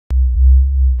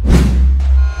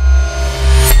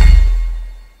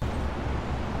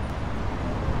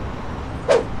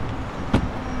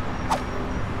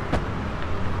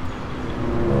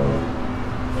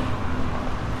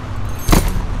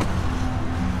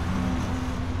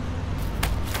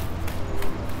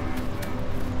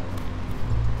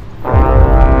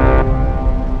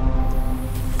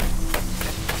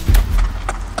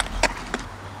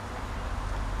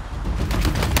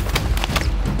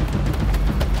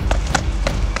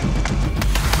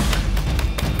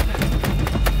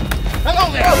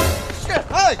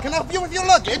can I help you with your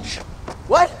luggage?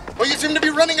 What? Well, you seem to be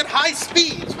running at high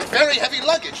speeds with very heavy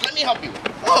luggage. Let me help you.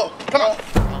 Oh, come on.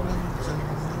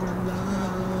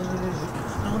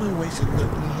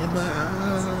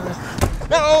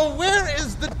 Now, where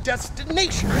is the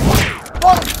destination?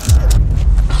 Oh,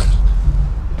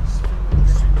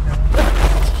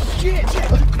 shit!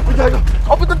 We gotta go.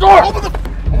 Open the door! Open the...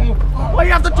 Why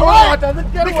you have the door open?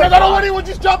 Because I don't want anyone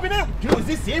just jumping in. Dude, is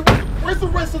this it? Where's the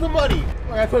rest of the money?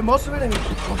 I put most of it in.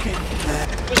 Okay.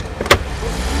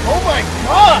 Oh my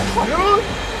god, dude!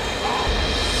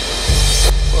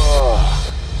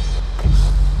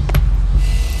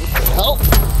 What the hell?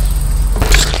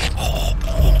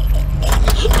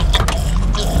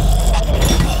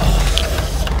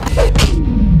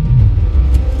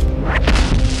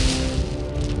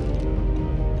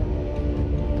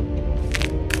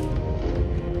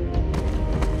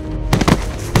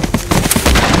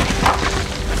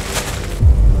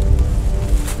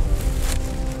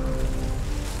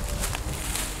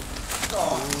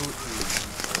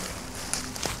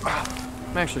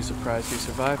 I'm actually surprised you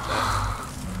survived that.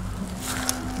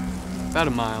 About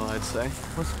a mile, I'd say.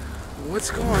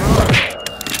 What's going on?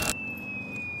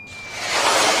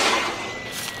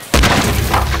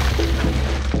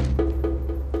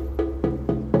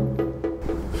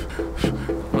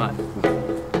 What?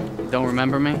 You don't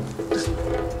remember me?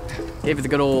 Gave you the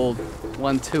good old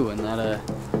 1-2 in that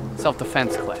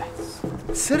self-defense class.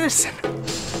 Citizen?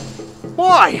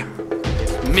 Why?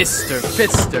 Mr.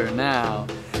 Fister now.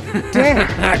 Damn.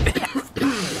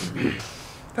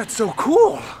 That's so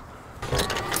cool.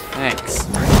 Thanks.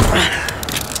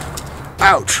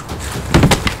 Ouch.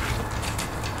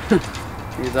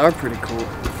 These are pretty cool.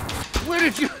 Where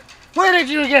did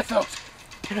you get those?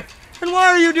 And why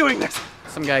are you doing this?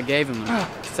 Some guy gave him them.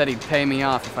 Said he'd pay me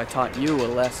off if I taught you a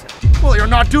lesson. Well, you're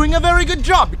not doing a very good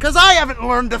job because I haven't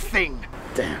learned a thing.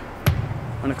 Damn.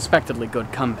 Unexpectedly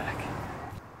good comeback.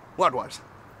 What was?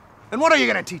 And what are you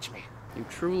gonna teach me? You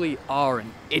truly are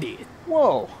an idiot.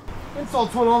 Whoa.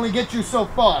 Insults will only get you so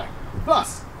far.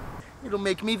 Plus, it'll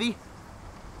make me the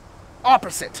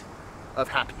opposite of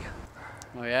happy.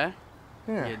 Oh yeah?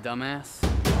 Yeah. You dumbass.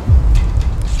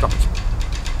 Stop it.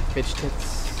 Bitch tits.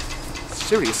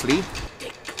 Seriously?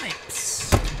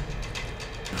 Eclipse.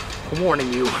 I'm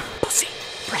warning you. Pussy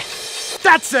breath.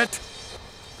 That's it!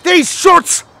 These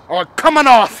shorts are coming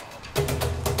off!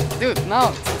 Dude,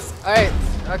 no. Alright,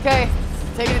 okay.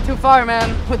 Taking it too far,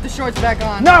 man. Put the shorts back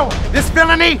on. No! This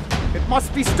villainy! It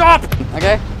must be stopped!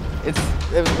 Okay?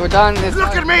 We're done.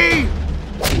 Look at me!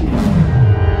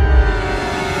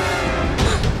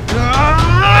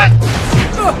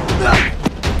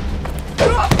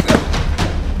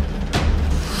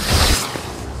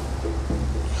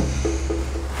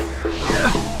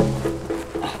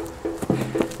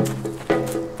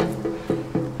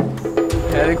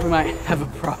 I think we might have a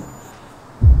problem.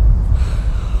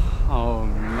 Oh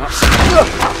no.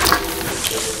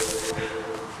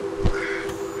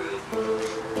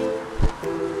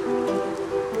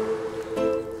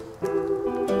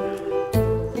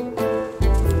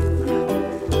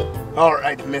 All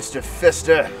right, Mr.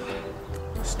 Fister.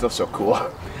 Still so cool.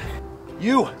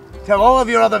 You tell all of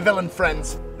your other villain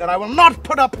friends that I will not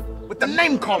put up with the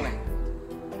name calling.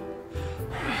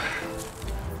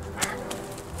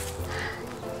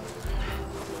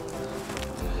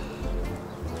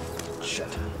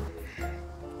 Shit.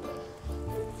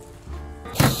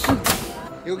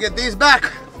 You'll get these back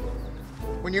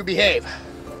when you behave.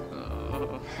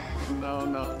 No, no,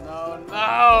 no,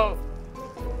 no!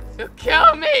 You'll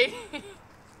kill me!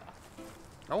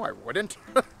 No, I wouldn't.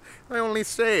 I only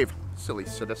save, silly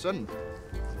citizen.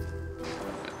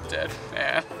 Dead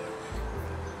man.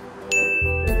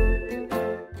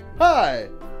 Hi,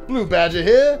 Blue Badger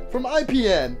here from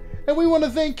IPN, and we want to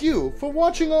thank you for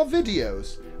watching our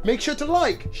videos. Make sure to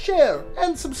like, share,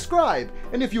 and subscribe.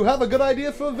 And if you have a good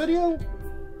idea for a video,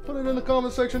 put it in the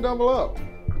comment section down below.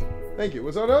 Thank you.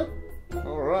 Was that it?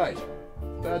 All right.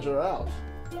 Badger out.